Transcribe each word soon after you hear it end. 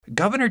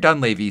Governor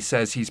Dunleavy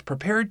says he's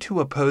prepared to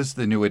oppose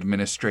the new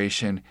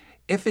administration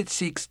if it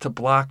seeks to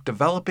block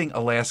developing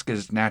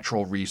Alaska's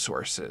natural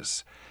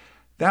resources.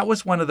 That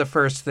was one of the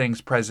first things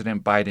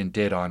President Biden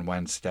did on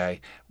Wednesday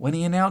when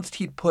he announced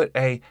he'd put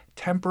a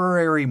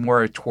temporary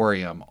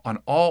moratorium on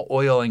all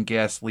oil and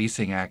gas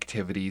leasing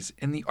activities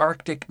in the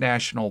Arctic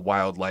National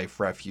Wildlife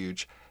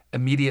Refuge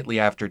immediately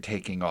after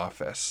taking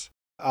office.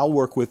 I'll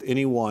work with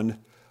anyone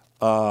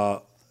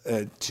to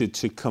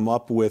come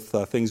up with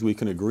things we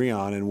can agree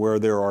on, and where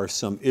there are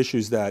some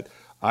issues that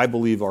I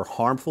believe are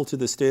harmful to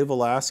the state of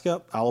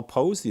Alaska, I'll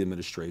oppose the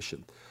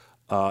administration.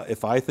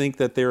 If I think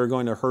that they're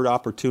going to hurt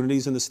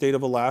opportunities in the state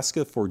of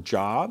Alaska for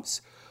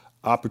jobs,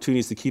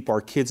 opportunities to keep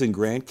our kids and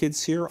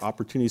grandkids here,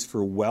 opportunities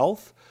for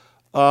wealth,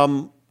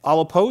 I'll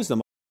oppose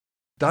them.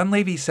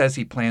 Dunleavy says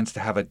he plans to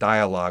have a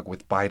dialogue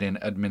with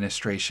Biden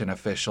administration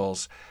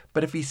officials,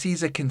 but if he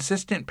sees a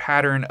consistent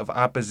pattern of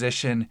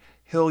opposition,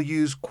 he'll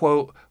use,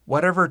 quote,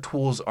 whatever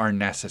tools are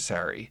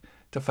necessary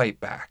to fight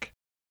back.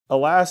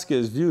 Alaska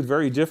is viewed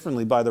very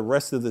differently by the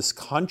rest of this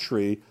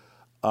country,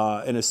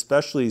 and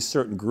especially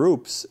certain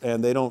groups,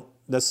 and they don't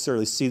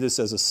necessarily see this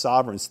as a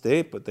sovereign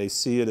state, but they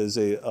see it as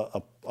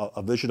a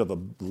vision of a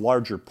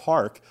larger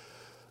park.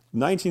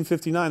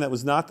 1959, that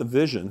was not the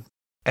vision.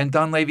 And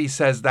Dunleavy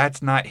says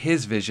that's not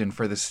his vision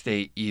for the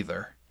state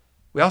either.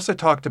 We also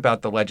talked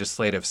about the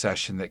legislative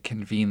session that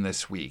convened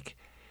this week.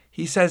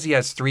 He says he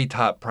has 3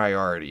 top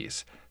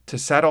priorities: to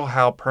settle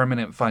how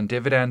permanent fund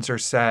dividends are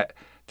set,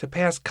 to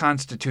pass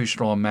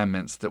constitutional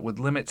amendments that would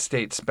limit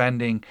state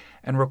spending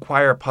and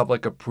require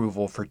public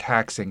approval for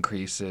tax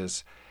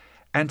increases,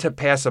 and to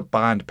pass a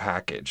bond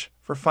package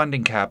for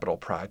funding capital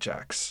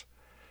projects.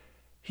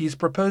 He's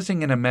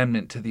proposing an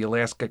amendment to the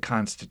Alaska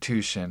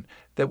Constitution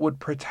that would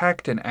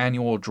protect an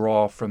annual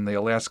draw from the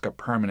Alaska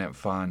Permanent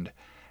Fund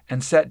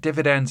and set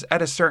dividends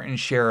at a certain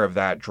share of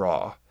that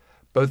draw.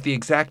 Both the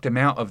exact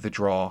amount of the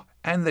draw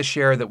and the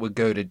share that would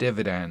go to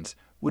dividends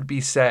would be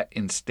set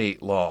in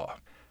state law.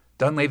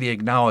 Dunleavy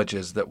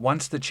acknowledges that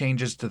once the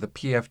changes to the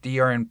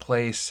PFD are in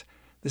place,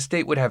 the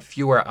state would have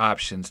fewer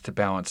options to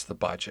balance the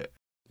budget.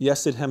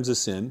 Yes, it hems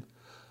us in,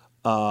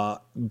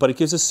 but it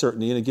gives us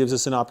certainty, and it gives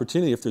us an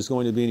opportunity if there's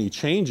going to be any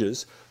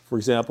changes, for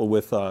example,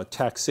 with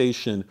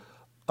taxation,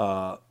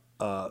 that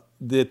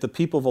the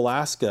people of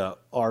Alaska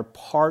are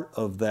part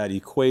of that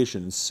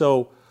equation.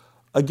 So,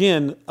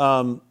 again,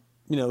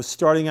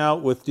 starting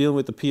out with dealing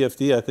with the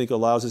PFD, I think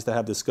allows us to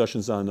have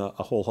discussions on a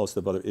whole host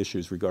of other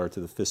issues regard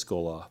to the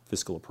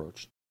fiscal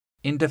approach.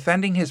 In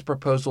defending his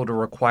proposal to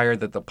require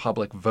that the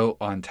public vote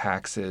on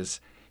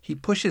taxes, he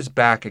pushes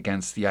back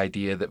against the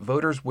idea that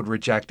voters would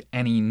reject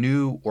any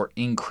new or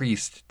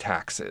increased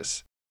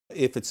taxes.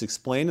 If it's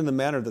explained in the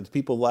manner that the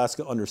people of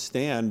Alaska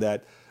understand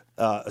that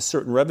a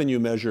certain revenue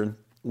measure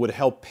would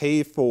help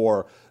pay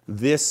for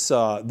this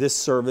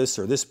service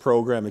or this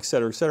program, et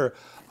cetera,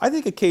 I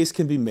think a case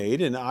can be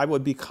made, and I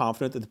would be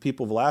confident that the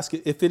people of Alaska,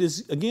 if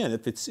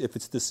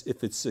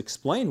it's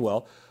explained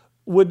well,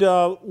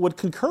 would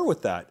concur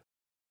with that.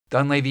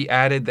 Dunleavy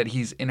added that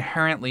he's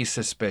inherently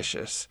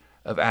suspicious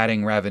of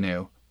adding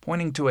revenue,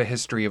 pointing to a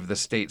history of the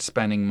state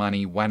spending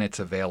money when it's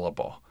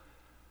available.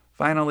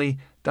 Finally,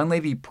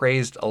 Dunleavy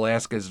praised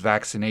Alaska's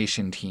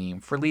vaccination team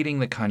for leading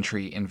the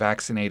country in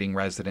vaccinating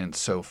residents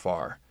so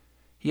far.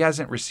 He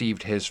hasn't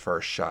received his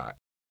first shot.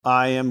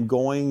 I am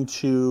going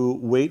to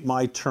wait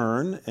my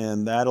turn,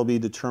 and that'll be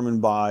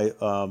determined by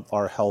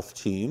our health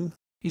team.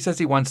 He says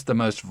he wants the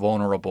most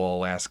vulnerable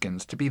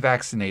Alaskans to be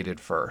vaccinated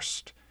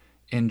first.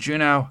 In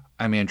Juneau,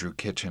 I'm Andrew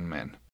Kitchenman.